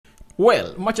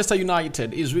Well, Manchester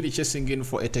United is really chasing in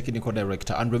for a technical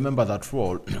director, and remember that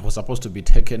role was supposed to be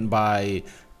taken by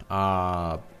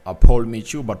Paul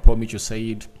Mitchell, but Paul Mitchell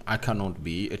said, I cannot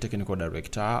be a technical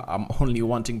director, I'm only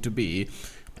wanting to be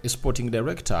a sporting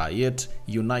director. Yet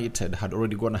United had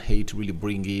already gone ahead to really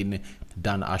bring in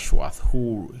Dan Ashworth,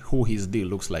 who his deal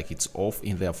looks like it's off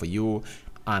in there for you,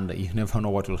 and you never know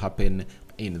what will happen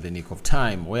in the nick of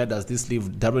time. Where does this leave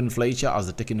Darren Fletcher as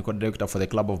the technical director for the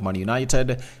club of Man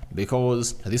United?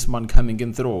 Because this man coming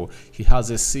in through, he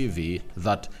has a CV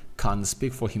that can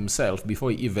speak for himself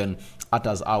before he even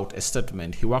utters out a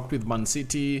statement. He worked with Man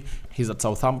City, he's at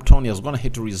Southampton, he has gone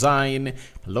ahead to resign,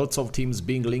 lots of teams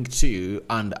being linked to,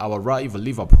 and our rival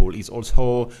Liverpool is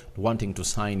also wanting to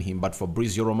sign him. But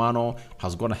Fabrizio Romano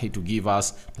has gone ahead to give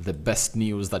us the best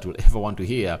news that you'll ever want to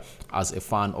hear as a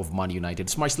fan of Man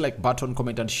United. Smash the like button,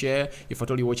 comment and share. If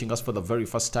at all you're watching us for the very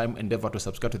first time, endeavor to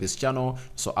subscribe to this channel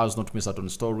so as not to miss out on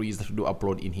stories that we do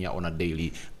upload in here on a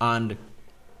daily. And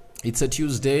it's a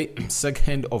Tuesday,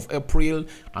 2nd of April,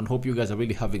 and hope you guys are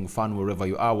really having fun wherever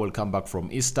you are. Welcome back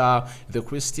from Easter. The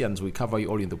Christians, we cover you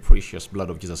all in the precious blood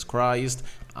of Jesus Christ.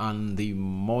 And the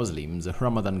Muslims,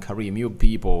 Ramadan Kareem, you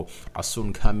people are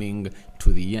soon coming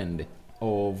to the end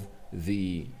of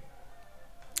the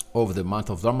month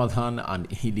of Ramadan, and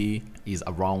Eid is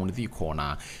around the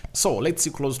corner. So let's see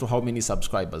close to how many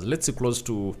subscribers. Let's see close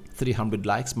to 300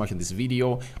 likes marking this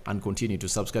video, and continue to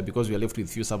subscribe because we are left with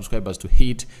few subscribers to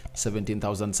hit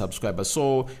 17,000 subscribers.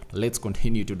 So let's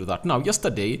continue to do that. Now,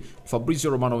 yesterday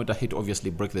Fabrizio Romano went ahead to obviously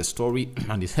break the story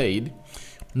and he said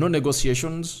no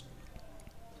negotiations.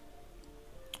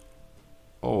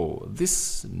 Oh,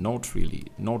 this not really.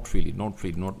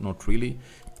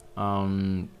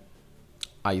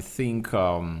 I think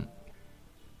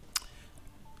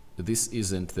this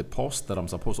isn't the post that I'm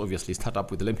supposed to obviously start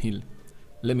up with. Let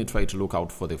me try to look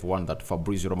out for the one that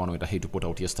Fabrizio Romano went ahead to put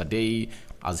out yesterday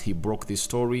as he broke this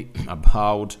story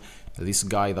about this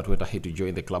guy that went ahead to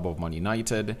join the club of Man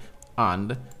United,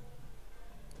 and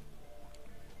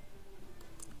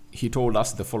he told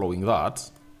us the following: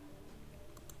 that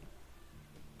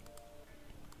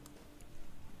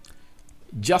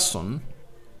Jason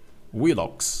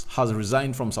Wilcox has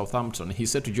resigned from Southampton.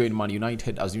 He's set to join Man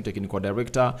United as new technical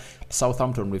director.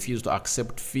 Southampton refused to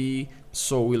accept fee,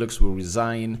 so Wilcox will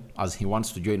resign as he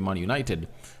wants to join Man United.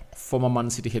 Former Man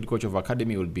City head coach of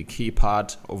academy will be key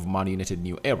part of Man United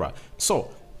new era. So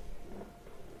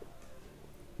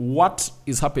what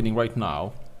is happening right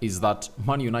now is that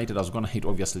Man United has gone ahead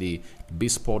obviously be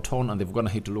spot on, and they've gone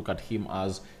ahead to look at him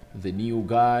as the new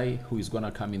guy who is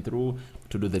gonna come in through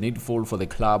to do the needful for the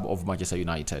club of Manchester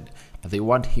United. They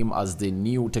want him as the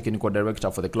new technical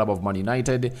director for the club of Man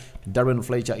United. Darren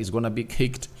Fletcher is gonna be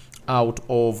kicked out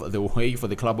of the way for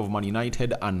the club of Man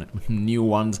United, and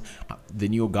the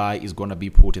new guy is gonna be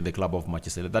put in the club of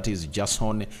Manchester. That is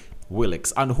Jason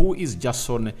Wilcox. And who is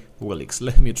Jason Wilcox?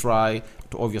 Let me try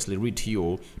to obviously read to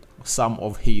you some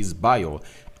of his bio.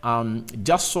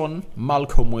 Jason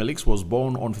Malcolm Wilcox was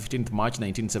born on 15th March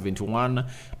 1971,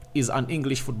 is an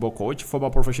English football coach,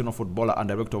 former professional footballer and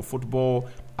director of football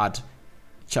at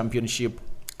Championship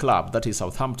Club, that is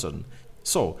Southampton.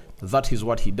 So that is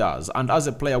what he does. And as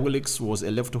a player, Wilcox was a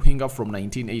left winger from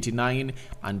 1989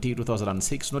 until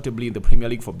 2006, notably in the Premier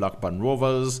League for Blackburn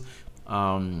Rovers,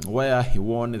 where he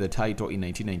won the title in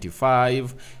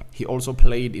 1995. He also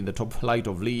played in the top flight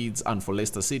of Leeds and for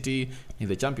Leicester City in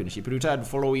the Championship. He retired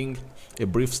following a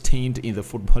brief stint in the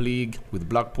Football League with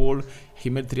Blackpool. He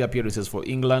made 3 appearances for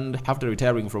England. After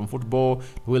retiring from football,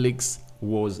 Wilcox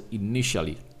was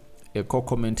initially a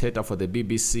co-commentator for the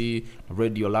BBC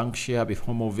Radio Lancashire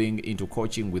before moving into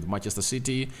coaching with Manchester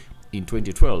City. In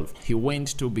 2012, he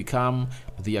went to become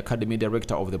the academy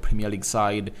director of the Premier League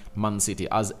side Man City,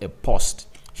 as a post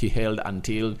he held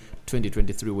until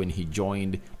 2023 when he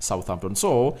joined Southampton.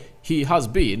 So he has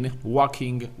been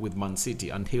working with Man City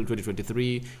until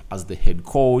 2023 as the head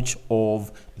coach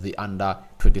of the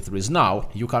under-23s. Now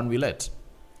you can relate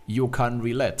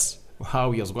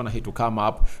how he has gone ahead to come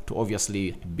up to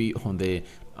obviously be on the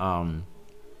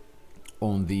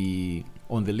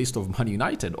list of Man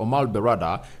United. Omar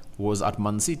Berrada was at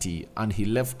Man City and he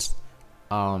left.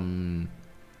 I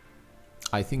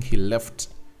think he left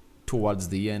towards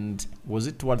the end. Was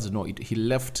it towards he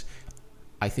left,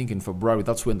 I think, in February.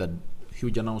 That's when the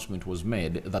huge announcement was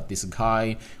made that this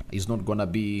guy is not gonna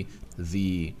be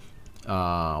the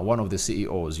one of the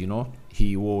CEOs. You know,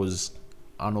 he was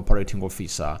an operating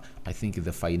officer, I think, in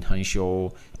the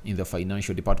financial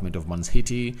department of Man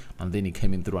City, and then he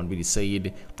came in through and really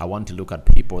said, I want to look at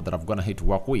people that I've gone ahead to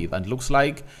work with. And it looks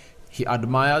like he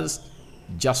admires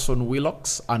Jason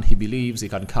Wilcox, and he believes he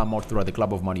can come out through the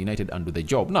club of Man United and do the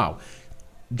job. Now,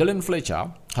 Darren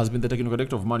Fletcher has been the technical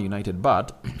director of Man United,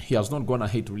 but he has not gone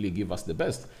ahead to really give us the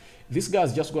best. This guy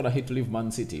has just gone ahead to leave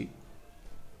Man City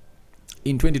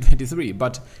in 2023.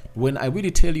 But when I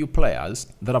really tell you players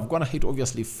that have gone ahead to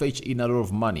obviously fetch in a lot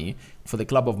of money for the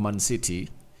club of Man City,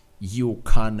 you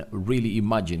can really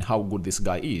imagine how good this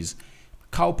guy is.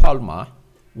 Kyle Palmer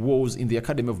was in the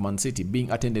academy of Man City being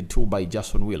attended to by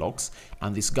Jason Wilcox,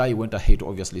 and this guy went ahead to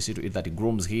obviously see to it that he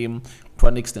grooms him to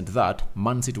an extent that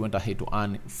Man City went ahead to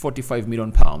earn £45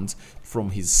 million from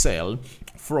his sale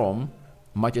from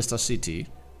Manchester City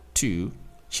to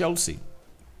Chelsea.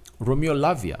 Romeo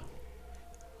Lavia,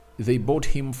 they bought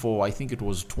him for, I think it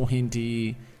was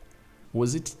 20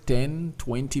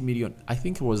 million? I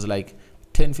think it was like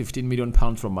 10-15 million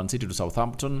pounds from Man City to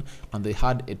Southampton, and they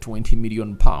had a 20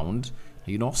 million pound,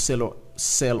 you know,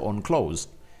 sell on close.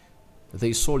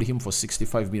 They sold him for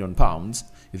 65 million pounds.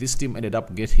 This team ended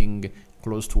up getting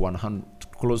close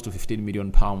to 15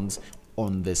 million pounds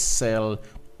on the sale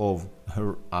of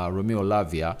Romeo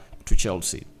Lavia to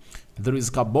Chelsea. There is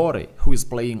Kabore, who is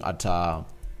playing at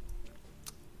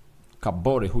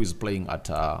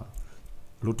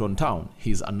Luton Town.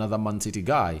 He's another Man City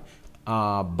guy.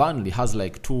 Burnley has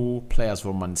like 2 players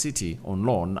from Man City on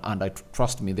loan, and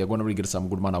trust me, they're going to really get some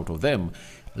good man out of them.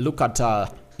 Look at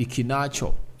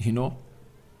Ikinacho, you know,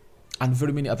 and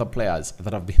very many other players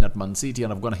that have been at Man City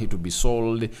and have gone ahead to be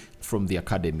sold from the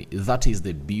academy. That is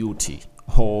the beauty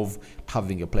of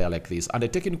having a player like this. And a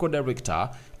technical director,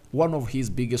 one of his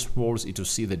biggest roles is to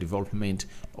see the development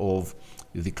of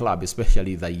the club,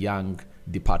 especially the young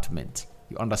department.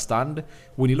 You understand?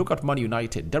 When you look at Man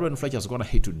United, Darren Fletcher is going to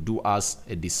hate to do us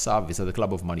a disservice at the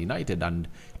club of Man United, and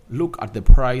look at the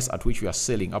price at which we are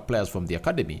selling our players from the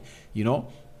academy. You know,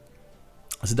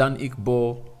 Zidane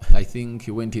Igbo, I think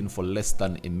he went in for less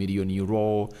than €1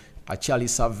 million. Charlie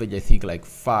Savage, I think like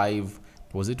 5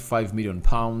 million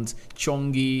pounds.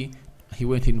 Chongi, he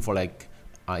went in for like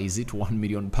is it £1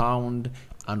 million?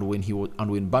 And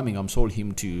when Birmingham sold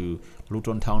him to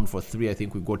Luton Town for 3, I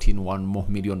think we got in £1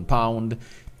 million.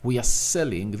 We are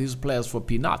selling these players for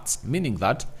peanuts, meaning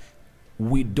that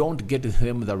we don't get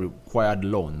them the required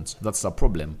loans. That's the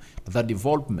problem. The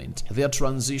development, their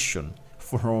transition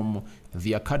from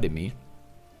the academy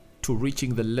to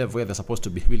reaching the level where they're supposed to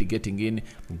be really getting in,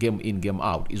 game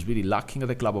out, is really lacking at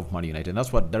the club of Man United. And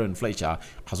that's what Darren Fletcher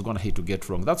has gone ahead to get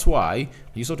wrong. That's why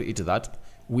you saw to it that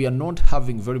we are not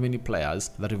having very many players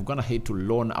that have gone ahead to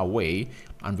loan away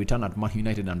and return at Man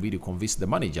United and really convince the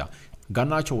manager.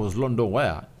 Garnacho was loaned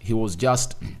where he was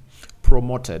just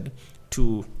promoted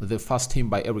to the first team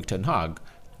by Eric Ten Hag.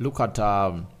 Look at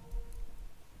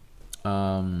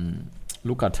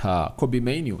Kobe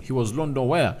Mainoo. He was loaned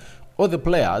where? All the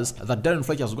players that Darren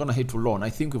Fletcher has gone ahead to loan, I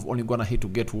think we've only gone ahead to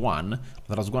get one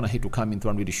that has gone ahead to come in through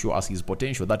and really show us his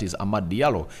potential. That is Amad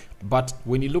Diallo. But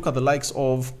when you look at the likes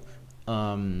of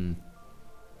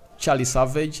Charlie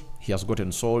Savage, he has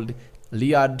gotten sold.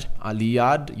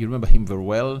 Liad, you remember him very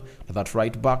well. That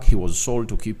right back, he was sold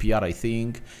to QPR, I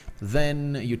think.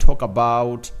 Then you talk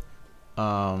about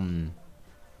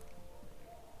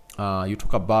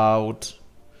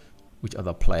which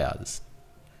other players?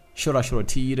 Shora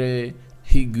Shorotire,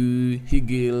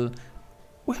 Higil.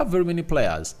 We have very many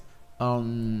players.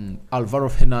 Alvaro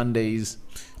Fernandez.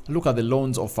 Look at the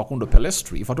loans of Facundo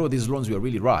Pellistri. If at all these loans were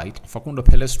really right, Facundo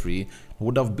Pellistri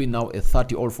would have been now a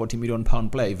 30 or 40 million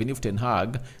pound player. Even if Ten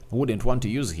Hag wouldn't want to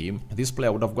use him, this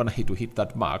player would have gone ahead to hit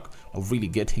that mark of really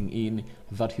getting in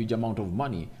that huge amount of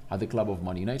money at the club of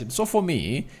Man United. So for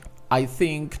me, I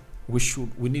think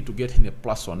we need to get in a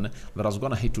person that has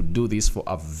gone ahead to do this for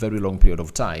a very long period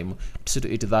of time, to see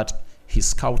to it that he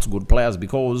scouts good players,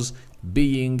 because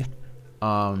being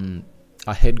a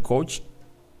head coach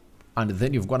and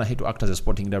then you've gone ahead to act as a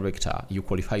sporting director, you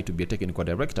qualify to be a technical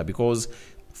director. Because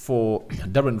for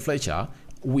Darren Fletcher,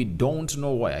 we don't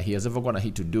know where he has ever gone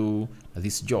ahead to do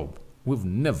this job. We've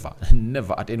never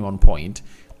at any one point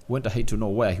went ahead to know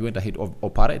where he went ahead to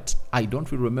operate. I don't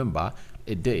really remember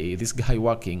a day this guy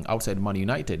working outside Man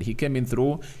United. He came in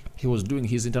through, he was doing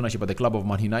his internship at the club of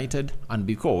Man United, and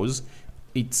because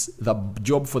it's the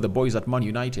job for the boys at Man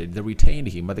United, they retained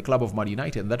him at the club of Man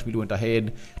United, and that really went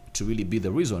ahead to really be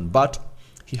the reason. But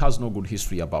he has no good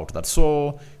history about that.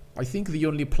 So I think the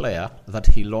only player that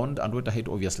he loaned and went ahead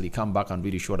to obviously come back and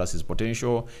really showed us his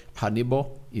potential,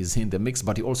 Hannibal, is in the mix,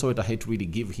 but he also went ahead to really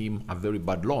give him a very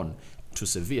bad loan to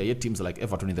Sevilla. Yet teams like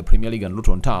Everton in the Premier League and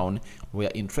Luton Town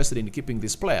were interested in keeping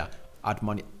this player at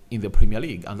in the Premier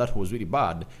League, and that was really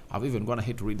bad. I've even gone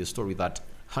ahead to read the story that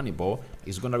Hannibal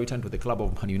is going to return to the club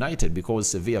of Man United because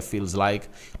Sevilla feels like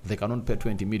they cannot pay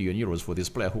 20 million euros for this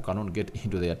player who cannot get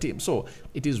into their team. So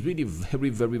it is really very,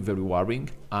 very, very worrying,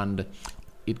 and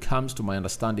it comes to my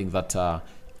understanding that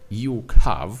you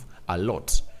have a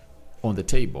lot on the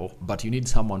table, but you need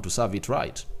someone to serve it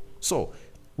right. So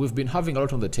we've been having a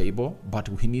lot on the table, but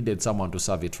we needed someone to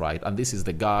serve it right, and this is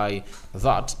the guy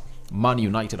that Man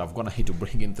United have gone ahead to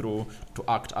bring him through to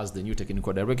act as the new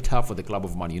technical director for the club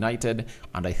of Man United,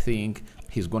 and I think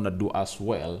he's going to do us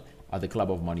well at the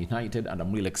club of Man United, and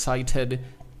I'm really excited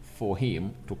for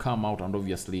him to come out and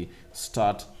obviously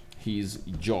start his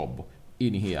job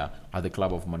in here at the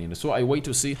club of Man United. So I wait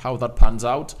to see how that pans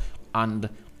out, and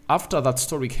after that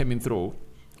story came in through,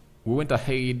 we went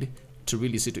ahead to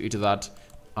really see to it that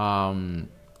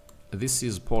this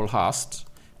is Paul Hurst.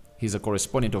 He's a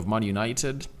correspondent of Man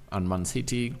United and Man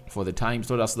City for the Times,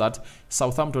 told us that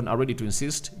Southampton are ready to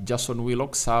insist Jason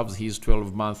Wilcox serves his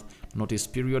 12-month notice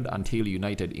period until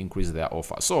United increase their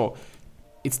offer. So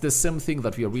it's the same thing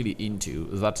that we are really into.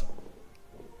 That,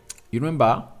 you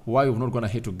remember why we're not going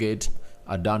ahead to get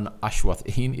Dan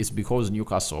Ashworth in is because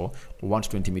Newcastle want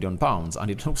 20 million pounds,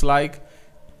 and it looks like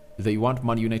they want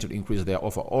Man United to increase their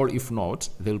offer, or if not,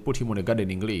 they'll put him on a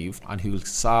gardening leave and he will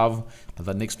serve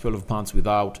the next 12 months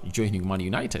without joining Man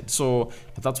United. So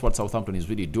that's what Southampton is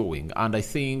really doing, and I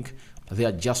think they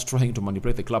are just trying to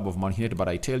manipulate the club of Man United, but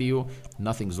I tell you,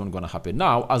 nothing's not going to happen.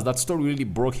 Now, as that story really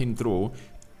broke in through,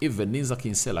 even Ninza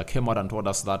Kinsella came out and told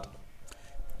us that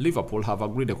Liverpool have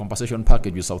agreed a compensation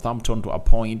package with Southampton to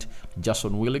appoint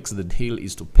Jason Wilcox. The deal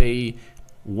is to pay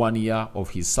 1 year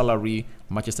of his salary.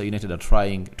 Manchester United are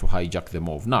trying to hijack the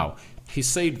move. Now, he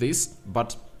said this,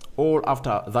 but all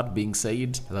after that being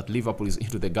said, that Liverpool is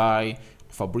into the guy,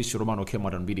 Fabrizio Romano came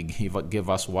out and really gave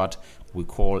us what we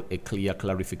call a clear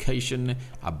clarification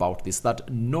about this, that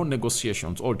no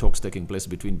negotiations, all talks taking place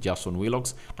between Jason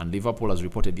Wilcox and Liverpool. As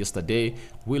reported yesterday,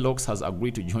 Wilcox has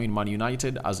agreed to join Man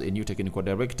United as a new technical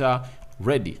director,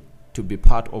 ready to be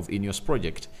part of Ineos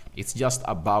project. It's just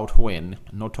about when,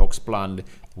 no talks planned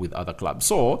with other clubs.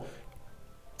 So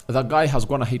the guy has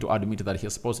gone ahead to admit that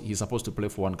he's supposed to play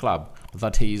for one club,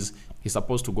 that he's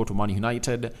supposed to go to Man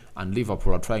United, and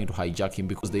Liverpool are trying to hijack him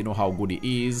because they know how good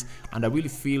he is. And I really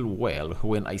feel well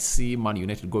when I see Man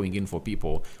United going in for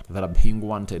people that are being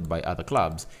wanted by other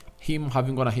clubs. Him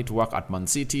having gone ahead to work at Man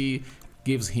City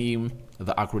gives him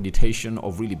the accreditation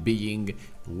of really being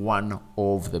one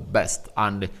of the best,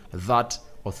 and that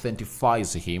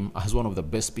authentifies him as one of the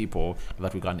best people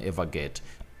that we can ever get.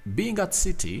 Being at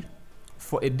City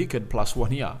for a decade plus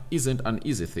 1 year isn't an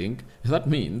easy thing. That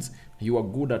means you are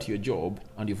good at your job,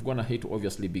 and you've gone ahead to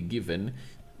obviously be given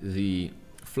the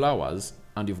flowers,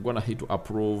 and you've gone ahead to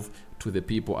approve to the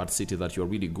people at City that you're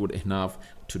really good enough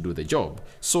to do the job.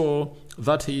 So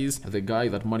that is the guy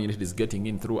that Man United is getting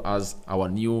in through as our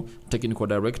new technical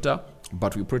director,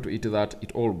 but we pray to it that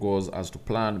it all goes as to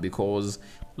plan, because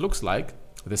looks like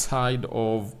the side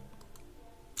of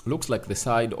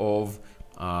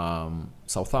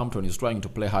Southampton is trying to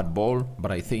play hard ball,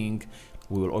 but I think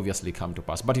we will obviously come to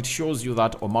pass. But it shows you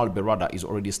that Omar Berrada is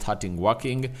already starting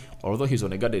working, although he's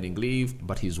on a gardening leave,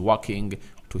 but he's working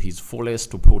to his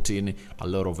fullest to put in a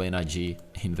lot of energy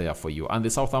in there for you. And the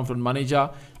Southampton manager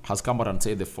has come out and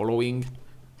said the following.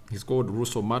 He's called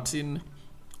Russo Martin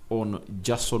on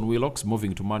Jason Wilcox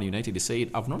moving to Man United. He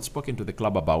said, "I've not spoken to the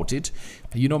club about it.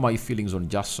 You know my feelings on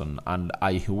Jason, and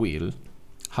I will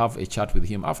have a chat with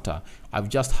him after. I've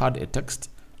just had a text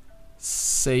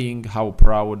saying how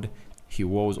proud he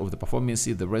was of the performance.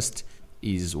 The rest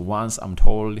is once I'm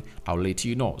told, I'll let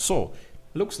you know." So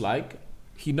looks like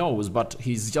he knows, but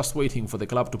he's just waiting for the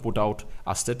club to put out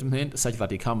a statement such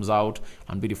that he comes out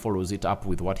and really follows it up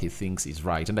with what he thinks is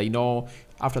right. And I know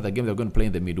after the game they're going to play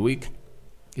in the midweek,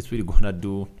 it's really going to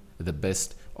do the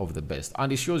best of the best.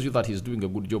 And it shows you that he's doing a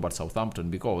good job at Southampton,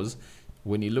 because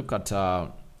when you look at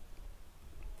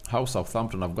how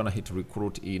Southampton have gone ahead to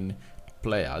recruit in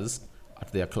players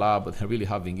at their club, they're really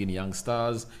having in young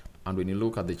stars. And when you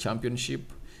look at the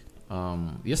championship,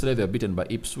 yesterday they were beaten by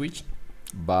Ipswich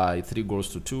by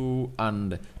 3-2,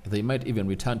 and they might even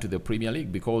return to the Premier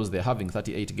League because they're having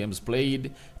 38 games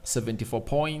played, 74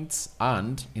 points,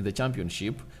 and in the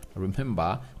championship,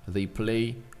 remember, they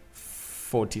play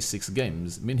 46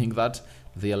 games, meaning that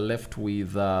they are left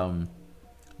with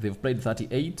they've played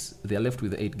 38, they are left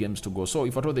with 8 games to go. So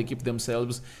if at all they keep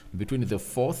themselves between the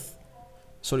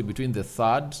between the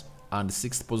 3rd and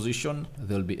 6th position,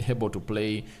 they'll be able to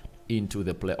play into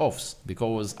the playoffs,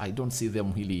 because I don't see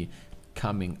them really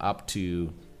coming up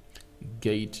to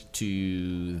get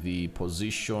to the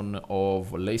position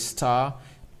of Leicester,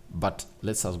 but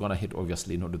Leicester's gonna hit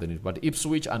obviously not do the need. But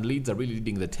Ipswich and Leeds are really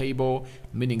leading the table,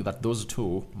 meaning that those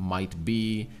two might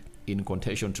be in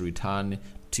contention to return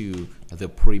to the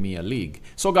Premier League.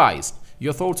 So guys,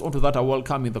 your thoughts onto that are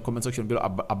welcome in the comment section below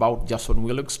about Jason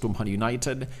Wilcox to Man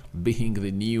United being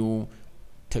the new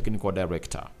technical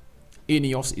director.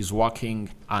 Ineos is working,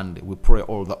 and we pray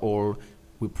all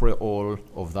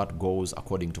of that goes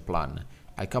according to plan.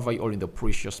 I cover you all in the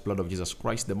precious blood of Jesus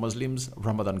Christ, the Muslims,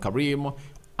 Ramadan Kareem.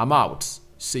 I'm out.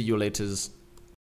 See you later.